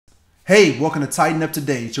Hey, welcome to TitanUp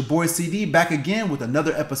Today. It's your boy CD back again with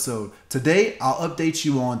another episode. Today, I'll update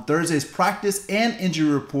you on Thursday's practice and injury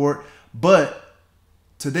report, but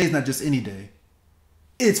today's not just any day.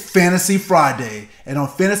 It's Fantasy Friday. And on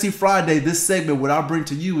Fantasy Friday, this segment, what I'll bring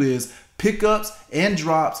to you is pickups and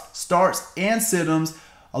drops, starts and sit-ems,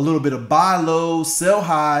 a little bit of buy low, sell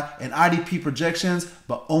high, and IDP projections,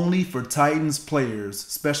 but only for Titans players.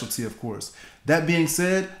 Specialty, of course. That being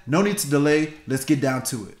said, no need to delay. Let's get down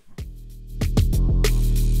to it.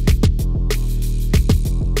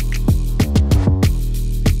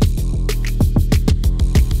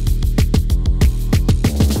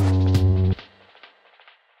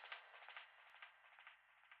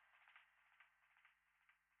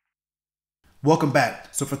 Welcome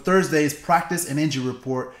back. So for Thursday's practice and injury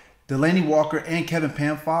report, Delanie Walker and Kevin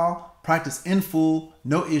Pamphile practiced in full,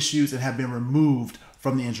 no issues, and have been removed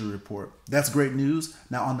from the injury report. That's great news.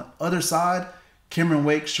 Now on the other side, Cameron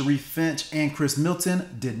Wake, Sharif Finch, and Chris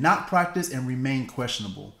Milton did not practice and remain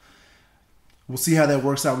questionable. We'll see how that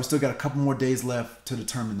works out. We still got a couple more days left to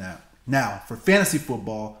determine that. Now, for fantasy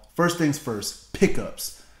football, first things first,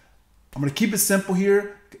 pickups. I'm going to keep it simple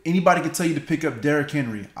here. Anybody can tell you to pick up Derrick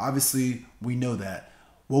Henry. Obviously, we know that.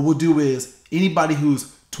 What we'll do is anybody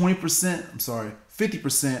who's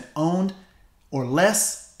 50% owned or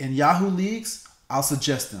less in Yahoo leagues, I'll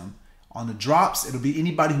suggest them. On the drops, it'll be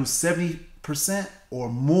anybody who's 70% or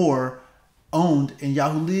more owned in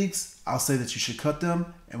Yahoo leagues. I'll say that you should cut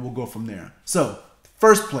them, and we'll go from there. So,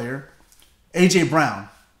 first player, A.J. Brown.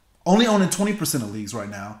 Only owned in 20% of leagues right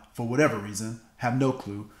now, for whatever reason. Have no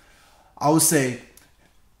clue. I won't say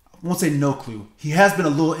no clue. He has been a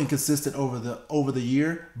little inconsistent over the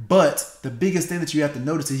year, but the biggest thing that you have to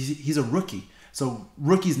notice is he's a rookie. So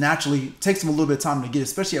rookies naturally takes him a little bit of time to get,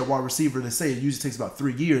 especially at wide receiver. They say it usually takes about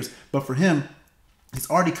 3 years, but for him, he's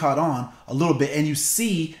already caught on a little bit, and you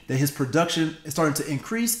see that his production is starting to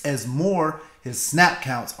increase as more his snap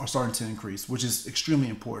counts are starting to increase, which is extremely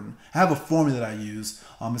important. I have a formula that I use.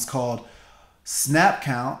 It's called snap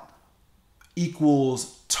count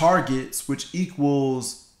equals targets, which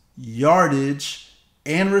equals yardage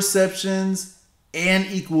and receptions, and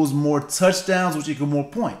equals more touchdowns, which equal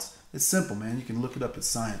more points. It's simple, man. You can look it up. It's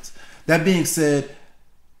science. That being said,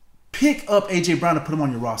 pick up A.J. Brown and put him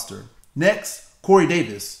on your roster. Next, Corey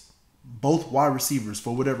Davis. Both wide receivers,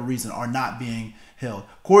 for whatever reason, are not being held.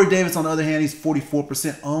 Corey Davis, on the other hand, he's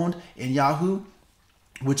 44% owned in Yahoo,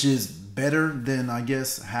 which is better than, I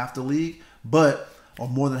guess, half the league, or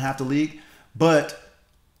more than half the league. But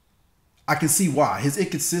I can see why. His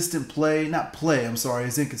inconsistent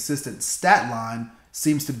his inconsistent stat line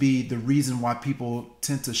seems to be the reason why people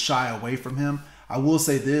tend to shy away from him. I will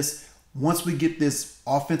say this, once we get this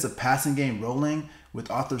offensive passing game rolling with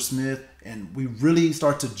Arthur Smith and we really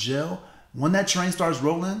start to gel, when that train starts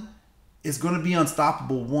rolling, it's going to be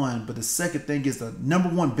unstoppable, one. But the second thing is the number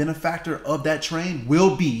one benefactor of that train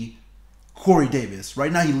will be Corey Davis.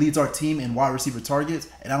 Right now, he leads our team in wide receiver targets,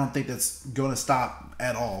 and I don't think that's going to stop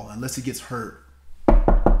at all unless he gets hurt.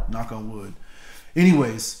 Knock on wood.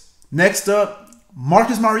 Anyways, next up,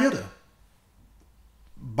 Marcus Mariota.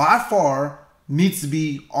 By far needs to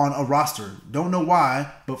be on a roster. Don't know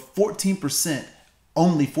why, but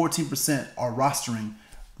only 14% are rostering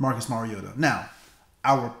Marcus Mariota. Now,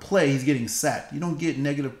 our play, he's getting sacked. You don't get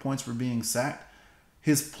negative points for being sacked.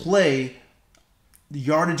 His play, the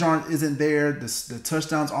yardage isn't there. The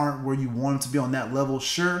touchdowns aren't where you want him to be on that level.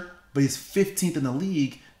 Sure, but he's 15th in the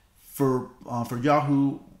league for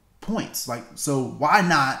Yahoo points. So why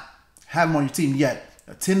not have him on your team? Yet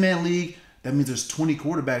a 10-man league, that means there's 20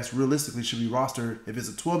 quarterbacks realistically should be rostered. If it's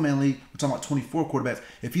a 12-man league, we're talking about 24 quarterbacks.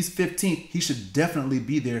 If he's 15th, he should definitely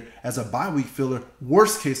be there as a bye week filler.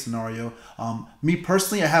 Worst case scenario. Me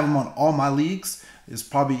personally, I have him on all my leagues. It's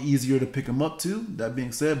probably easier to pick him up too, that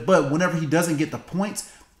being said. But whenever he doesn't get the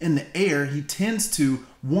points in the air, he tends to,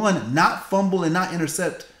 one, not fumble and not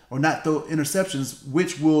intercept or not throw interceptions,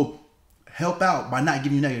 which will help out by not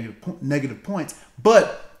giving you negative points.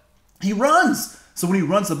 But he runs. So when he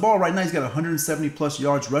runs the ball, right now he's got 170 plus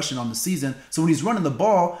yards rushing on the season. So when he's running the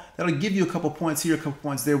ball, that'll give you a couple points here, a couple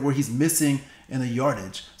points there where he's missing in the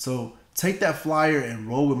yardage. So take that flyer and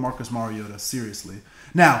roll with Marcus Mariota, seriously.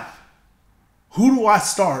 Now, who do I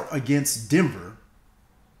start against Denver?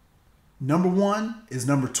 Number one is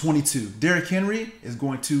number 22. Derrick Henry is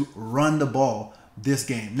going to run the ball this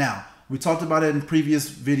game. Now, we talked about it in previous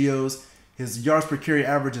videos. His yards per carry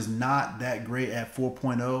average is not that great at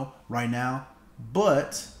 4.0 right now.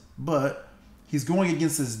 But he's going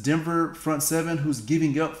against this Denver front seven who's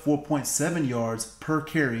giving up 4.7 yards per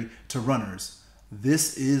carry to runners.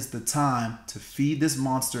 This is the time to feed this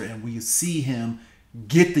monster, and we see him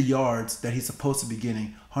get the yards that he's supposed to be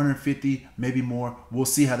getting. 150, maybe more. We'll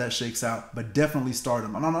see how that shakes out, but definitely start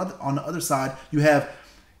him. And on the other side, you have,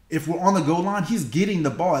 if we're on the goal line, he's getting the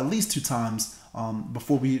ball at least 2 times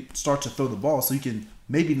before we start to throw the ball, so you can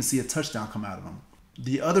maybe even see a touchdown come out of him.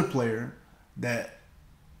 The other player that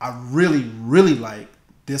I really, really like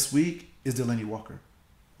this week is Delanie Walker.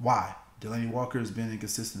 Why? Delanie Walker has been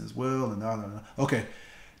inconsistent as well. Okay,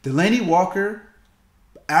 Delanie Walker,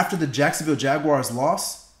 after the Jacksonville Jaguars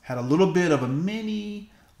loss, had a little bit of a mini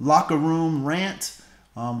locker room rant,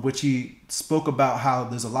 which he spoke about how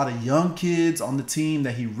there's a lot of young kids on the team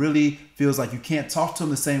that he really feels like you can't talk to them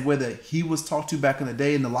the same way that he was talked to back in the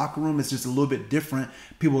day in the locker room. It's just a little bit different.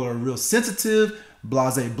 People are real sensitive,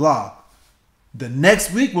 blase blah. The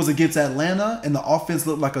next week was against Atlanta, and the offense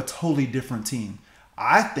looked like a totally different team.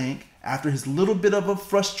 I think after his little bit of a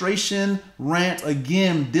frustration rant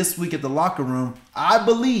again this week at the locker room, I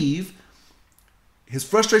believe his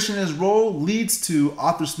frustration in his role leads to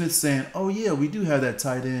Arthur Smith saying, oh yeah, we do have that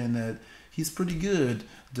tight end that he's pretty good,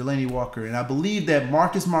 Delanie Walker. And I believe that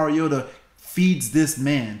Marcus Mariota feeds this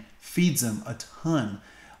man, feeds him a ton.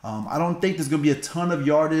 I don't think there's going to be a ton of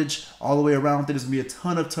yardage all the way around. I don't think there's going to be a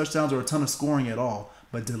ton of touchdowns or a ton of scoring at all.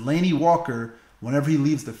 But Delanie Walker, whenever he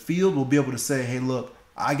leaves the field, will be able to say, hey, look,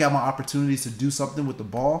 I got my opportunities to do something with the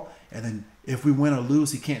ball. And then if we win or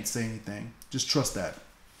lose, he can't say anything. Just trust that.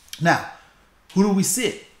 Now, who do we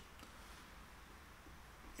sit?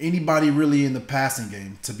 Anybody really in the passing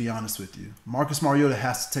game, to be honest with you. Marcus Mariota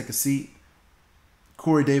has to take a seat.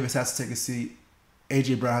 Corey Davis has to take a seat.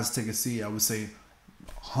 A.J. Brown has to take a seat. I would say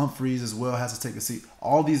Humphreys as well has to take a seat.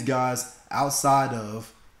 All these guys outside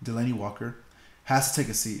of Delanie Walker has to take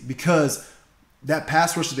a seat because that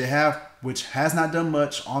pass rush that they have, which has not done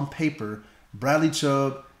much on paper, Bradley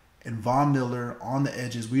Chubb and Von Miller on the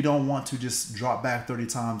edges, we don't want to just drop back 30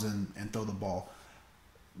 times and throw the ball.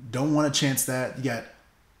 Don't want to chance that. You got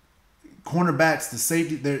cornerbacks, the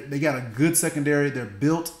safety, they got a good secondary. They're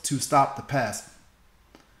built to stop the pass.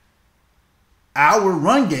 Our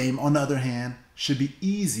run game, on the other hand, should be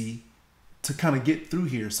easy to kind of get through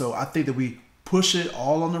here. So I think that we push it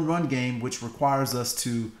all on the run game, which requires us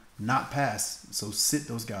to not pass. So sit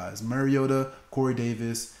those guys, Mariota, Corey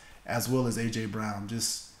Davis, as well as A.J. Brown.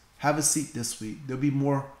 Just have a seat this week. There'll be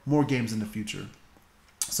more games in the future.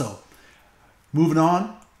 So moving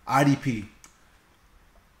on, IDP.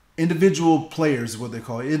 Individual players, what they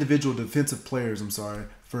call it. Individual defensive players,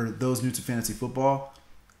 for those new to fantasy football.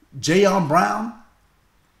 Jayon Brown,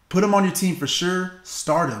 put him on your team for sure.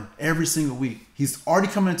 Start him every single week. He's already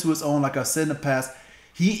coming into his own, like I said in the past.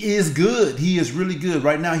 He is good. He is really good.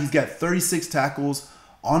 Right now, he's got 36 tackles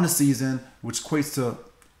on the season, which equates to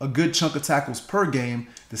a good chunk of tackles per game.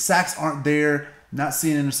 The sacks aren't there. Not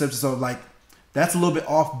seeing interceptions. So, that's a little bit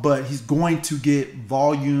off, but he's going to get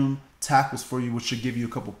volume tackles for you, which should give you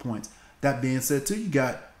a couple points. That being said, too, you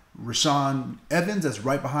got Rashaan Evans that's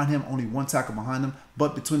right behind him, only 1 tackle behind him.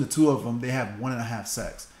 But between the two of them, they have 1.5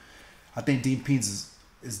 sacks. I think Dean Peen's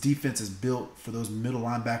defense is built for those middle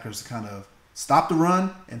linebackers to kind of stop the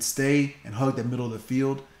run and stay and hug the middle of the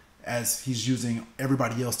field as he's using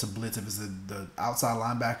everybody else to blitz, if it's the outside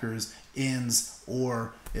linebackers, ends,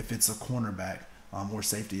 or if it's a cornerback or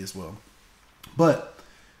safety as well. But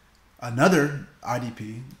another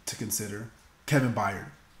IDP to consider, Kevin Byard,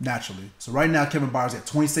 naturally. So right now, Kevin Byard's got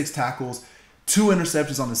 26 tackles, 2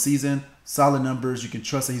 interceptions on the season. Solid numbers. You can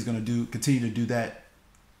trust that he's going to continue to do that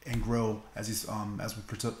and grow as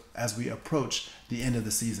we approach the end of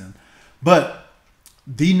the season. But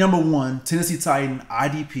the number 1 Tennessee Titan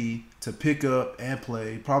IDP to pick up and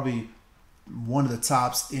play, probably one of the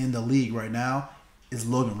tops in the league right now, is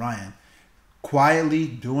Logan Ryan. Quietly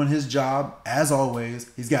doing his job as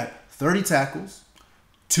always. He's got 30 tackles,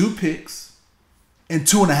 2 picks, and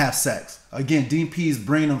 2.5 sacks. Again, Dean P is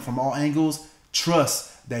bringing them from all angles.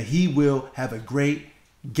 Trust that he will have a great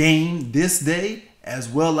game this day as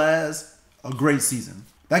well as a great season.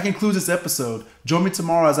 That concludes this episode. Join me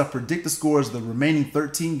tomorrow as I predict the scores of the remaining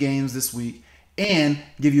 13 games this week and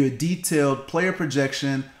give you a detailed player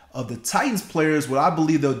projection of the Titans players, what I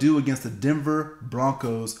believe they'll do against the Denver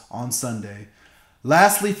Broncos on Sunday.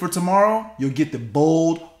 Lastly, for tomorrow, you'll get the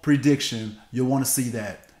bold prediction. You'll want to see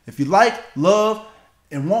that. If you like, love,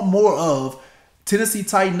 and want more of Tennessee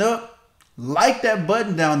Titan Up, like that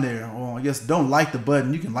button down there. Well, I guess don't like the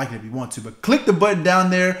button. You can like it if you want to, but click the button down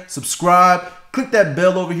there, subscribe, click that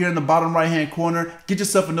bell over here in the bottom right-hand corner. Get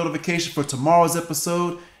yourself a notification for tomorrow's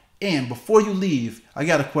episode. And before you leave, I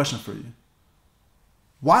got a question for you.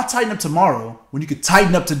 Why tighten up tomorrow when you could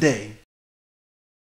tighten up today?